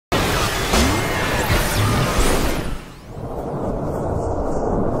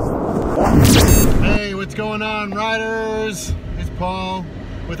on, riders? It's Paul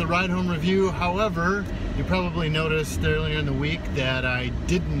with a Ride Home Review. However, you probably noticed earlier in the week that I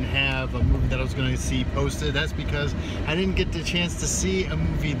didn't have a movie that I was going to see posted. That's because I didn't get the chance to see a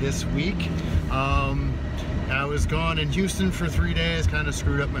movie this week. I was gone in Houston for 3 days, kind of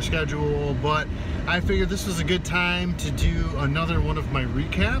screwed up my schedule, but I figured this was a good time to do another one of my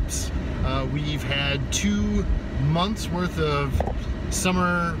recaps. We've had 2 months worth of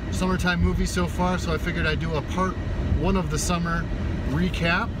summertime movies so far, so I figured I'd do a part 1 of the summer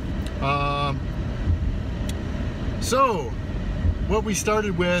recap. So what we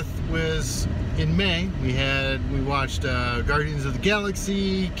started with was in May. We watched Guardians of the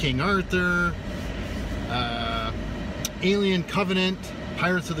Galaxy, King Arthur, Alien Covenant,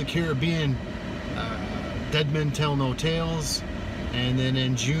 Pirates of the Caribbean, Dead Men Tell No Tales, and then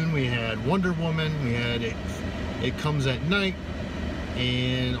in June we had Wonder Woman, we had It Comes at Night,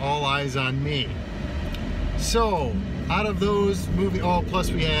 and All Eyes on Me. So out of those movies, plus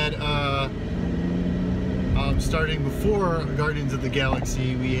we had starting before Guardians of the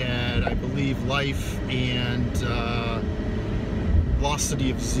Galaxy, we had, I believe, Life and Lost City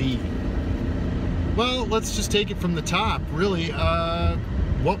of Z. Well, let's just take it from the top, really.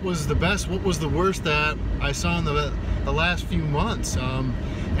 What was the best, what was the worst that I saw in the last few months?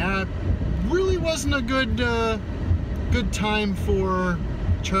 It really wasn't a good time for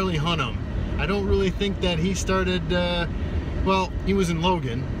Charlie Hunnam. I don't really think that he started, well, he was in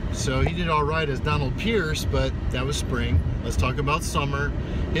Logan, so he did all right as Donald Pierce, but that was spring. Let's talk about summer.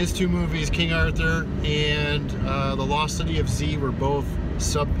 His 2 movies, King Arthur and The Lost City of Z, were both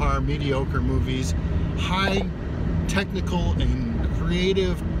subpar, mediocre movies. High technical and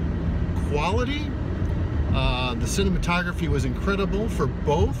creative quality. The cinematography was incredible for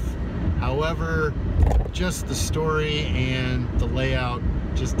both. However, just the story and the layout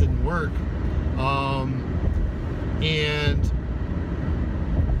just didn't work. And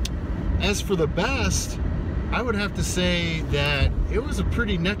as for the best, I would have to say that it was a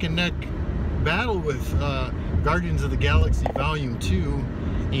pretty neck and neck battle with Guardians of the Galaxy Volume 2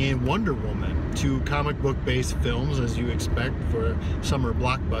 and Wonder Woman, 2 comic book based films, as you expect for summer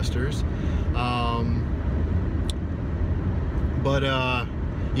blockbusters.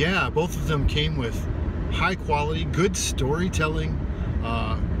 Yeah, both of them came with high quality, good storytelling,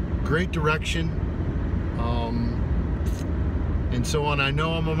 great direction, and so on. I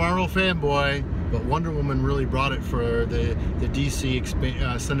know I'm a Marvel fanboy, but Wonder Woman really brought it for the DC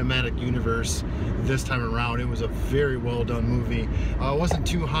cinematic universe this time around. It was a very well done movie. I wasn't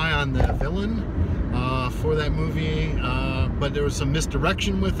too high on the villain for that movie, but there was some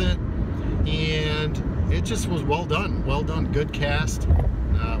misdirection with it, and it just was well done. Well done, good cast.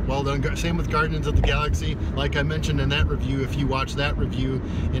 Well done. Same with Guardians of the Galaxy. Like I mentioned in that review, if you watch that review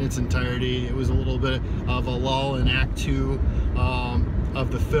in its entirety, it was a little bit of a lull in Act 2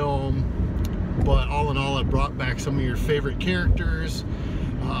 of the film. But all in all, it brought back some of your favorite characters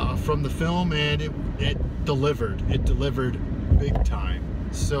from the film, and it delivered. It delivered big time.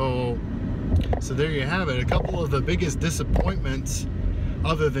 So there you have it. A couple of the biggest disappointments,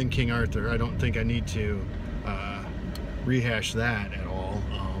 other than King Arthur. I don't think I need to rehash that at all,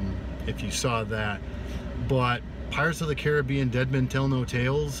 if you saw that. But Pirates of the Caribbean, Dead Men Tell No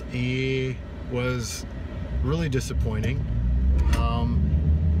Tales, was really disappointing.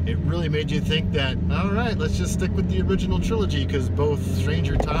 It really made you think that, all right, let's just stick with the original trilogy, because both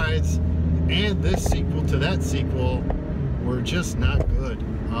Stranger Tides and this sequel to that sequel were just not good.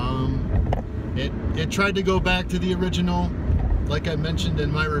 It tried to go back to the original, like I mentioned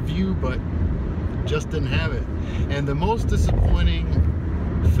in my review, but just didn't have it. And the most disappointing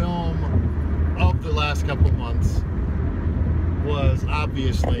film of the last couple months was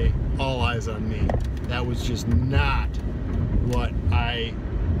obviously All Eyes on Me. That was just not what I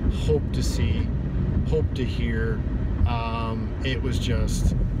hoped to see, hoped to hear. It was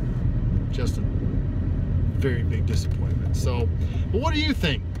just a very big disappointment. So, but what do you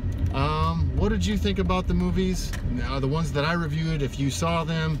think? What did you think about the movies? The ones that I reviewed, if you saw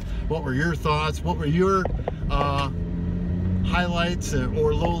them, what were your thoughts? What were your highlights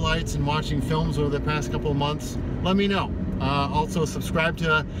or lowlights in watching films over the past couple of months? Let me know. Also, subscribe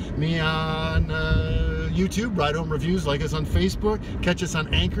to me on YouTube, Ride Home Reviews. Like us on Facebook. Catch us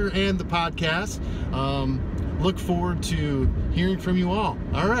on Anchor and the podcast. Look forward to hearing from you all.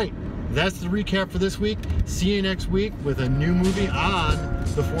 All right. That's the recap for this week. See you next week with a new movie on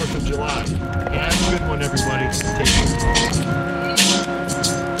the 4th of July. Have a good one, everybody. Take care.